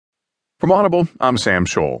From Audible, I'm Sam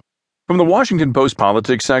Scholl. From the Washington Post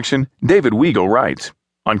Politics section, David Weigel writes,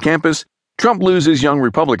 on campus, Trump loses young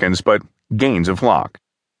Republicans but gains a flock.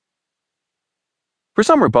 For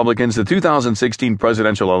some Republicans, the 2016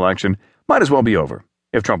 presidential election might as well be over.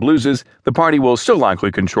 If Trump loses, the party will still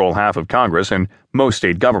likely control half of Congress and most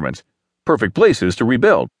state governments. Perfect places to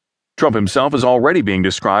rebuild. Trump himself is already being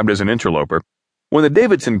described as an interloper. When the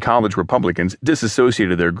Davidson College Republicans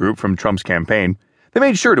disassociated their group from Trump's campaign, they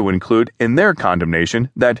made sure to include in their condemnation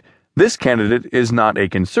that this candidate is not a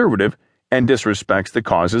conservative and disrespects the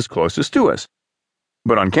causes closest to us.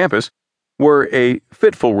 But on campus, where a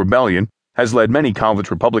fitful rebellion has led many college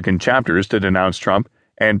Republican chapters to denounce Trump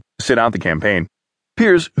and sit out the campaign,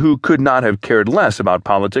 peers who could not have cared less about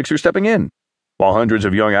politics are stepping in. While hundreds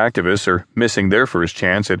of young activists are missing their first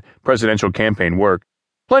chance at presidential campaign work,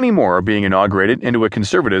 plenty more are being inaugurated into a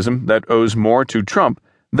conservatism that owes more to Trump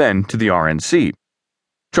than to the RNC.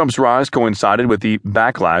 Trump's rise coincided with the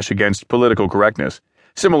backlash against political correctness,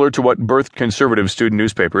 similar to what birthed conservative student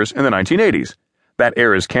newspapers in the 1980s. That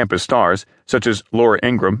era's campus stars, such as Laura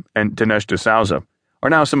Ingraham and Dinesh D'Souza, are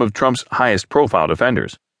now some of Trump's highest-profile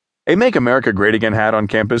defenders. A Make America Great Again hat on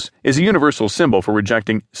campus is a universal symbol for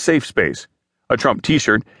rejecting safe space. A Trump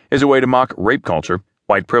t-shirt is a way to mock rape culture,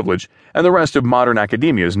 white privilege, and the rest of modern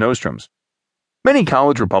academia's nostrums. Many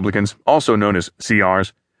college Republicans, also known as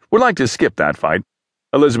CRs, would like to skip that fight.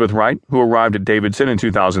 Elizabeth Wright, who arrived at Davidson in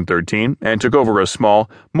 2013 and took over a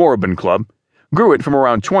small, moribund club, grew it from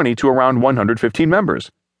around 20 to around 115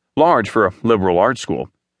 members, large for a liberal arts school.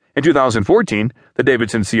 In 2014, the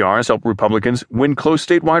Davidson CRs helped Republicans win close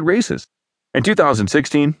statewide races. In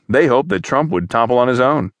 2016, they hoped that Trump would topple on his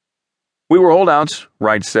own. We were holdouts,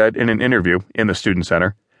 Wright said in an interview in the Student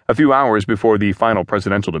Center a few hours before the final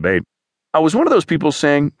presidential debate. I was one of those people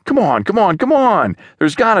saying, come on,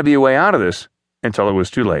 there's got to be a way out of this, until it was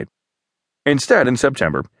too late. Instead, in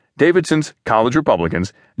September, Davidson's college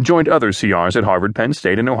Republicans joined other CRs at Harvard, Penn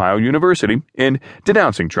State, and Ohio University in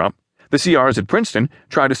denouncing Trump. The CRs at Princeton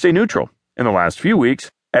tried to stay neutral. In the last few weeks,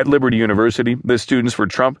 at Liberty University, the Students for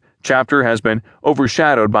Trump chapter has been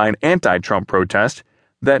overshadowed by an anti-Trump protest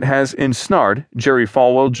that has ensnared Jerry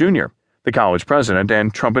Falwell Jr., the college president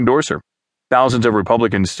and Trump endorser. Thousands of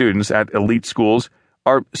Republican students at elite schools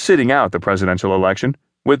are sitting out the presidential election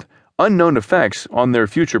with unknown effects on their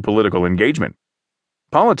future political engagement.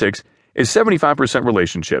 Politics is 75%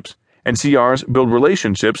 relationships, and CRs build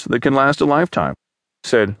relationships that can last a lifetime,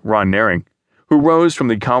 said Ron Nehring, who rose from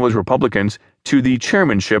the college Republicans to the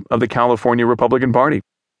chairmanship of the California Republican Party.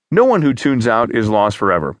 No one who tunes out is lost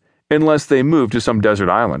forever, unless they move to some desert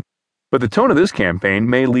island. But the tone of this campaign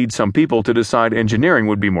may lead some people to decide engineering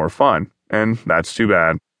would be more fun, and that's too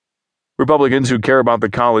bad. Republicans who care about the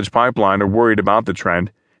college pipeline are worried about the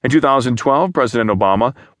trend. In 2012, President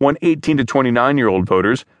Obama won 18 to 29-year-old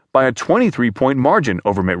voters by a 23-point margin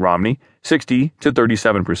over Mitt Romney, 60 to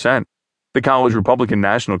 37%. The College Republican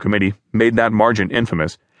National Committee made that margin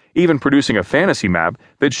infamous, even producing a fantasy map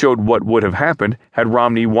that showed what would have happened had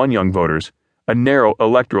Romney won young voters, a narrow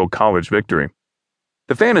electoral college victory.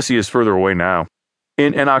 The fantasy is further away now.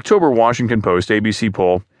 In an October Washington Post ABC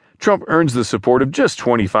poll, Trump earns the support of just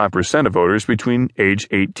 25% of voters between age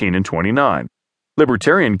 18 and 29.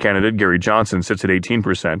 Libertarian candidate Gary Johnson sits at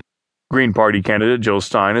 18%. Green Party candidate Jill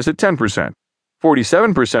Stein is at 10%.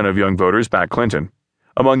 47% of young voters back Clinton.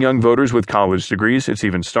 Among young voters with college degrees, it's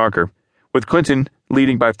even starker, with Clinton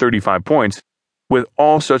leading by 35 points, with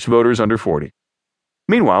all such voters under 40.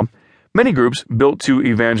 Meanwhile, many groups built to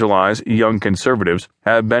evangelize young conservatives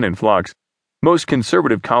have been in flux. Most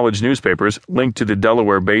conservative college newspapers linked to the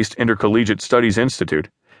Delaware-based Intercollegiate Studies Institute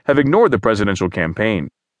have ignored the presidential campaign.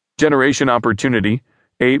 Generation Opportunity,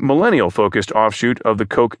 a millennial-focused offshoot of the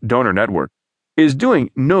Koch donor network, is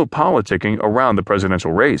doing no politicking around the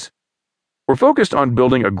presidential race. We're focused on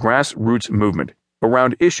building a grassroots movement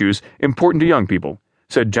around issues important to young people,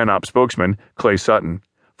 said GenOp spokesman Clay Sutton.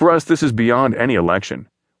 For us, this is beyond any election.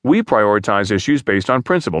 We prioritize issues based on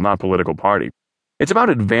principle, not political party. It's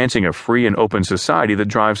about advancing a free and open society that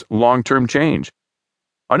drives long-term change.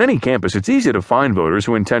 On any campus, it's easy to find voters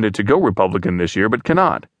who intended to go Republican this year but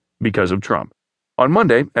cannot, because of Trump. On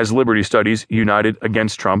Monday, as Liberty Studies United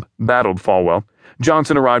Against Trump battled Falwell,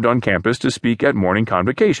 Johnson arrived on campus to speak at morning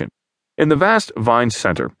convocation. In the vast Vines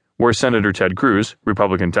Center, where Senator Ted Cruz,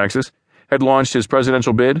 Republican Texas, had launched his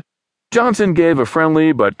presidential bid, Johnson gave a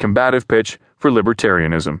friendly but combative pitch for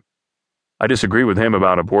libertarianism. I disagree with him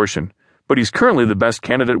about abortion, but he's currently the best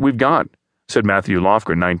candidate we've got, said Matthew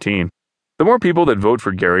Lofgren, 19. The more people that vote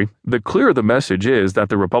for Gary, the clearer the message is that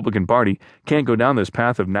the Republican Party can't go down this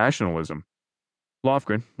path of nationalism.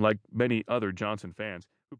 Lofgren, like many other Johnson fans,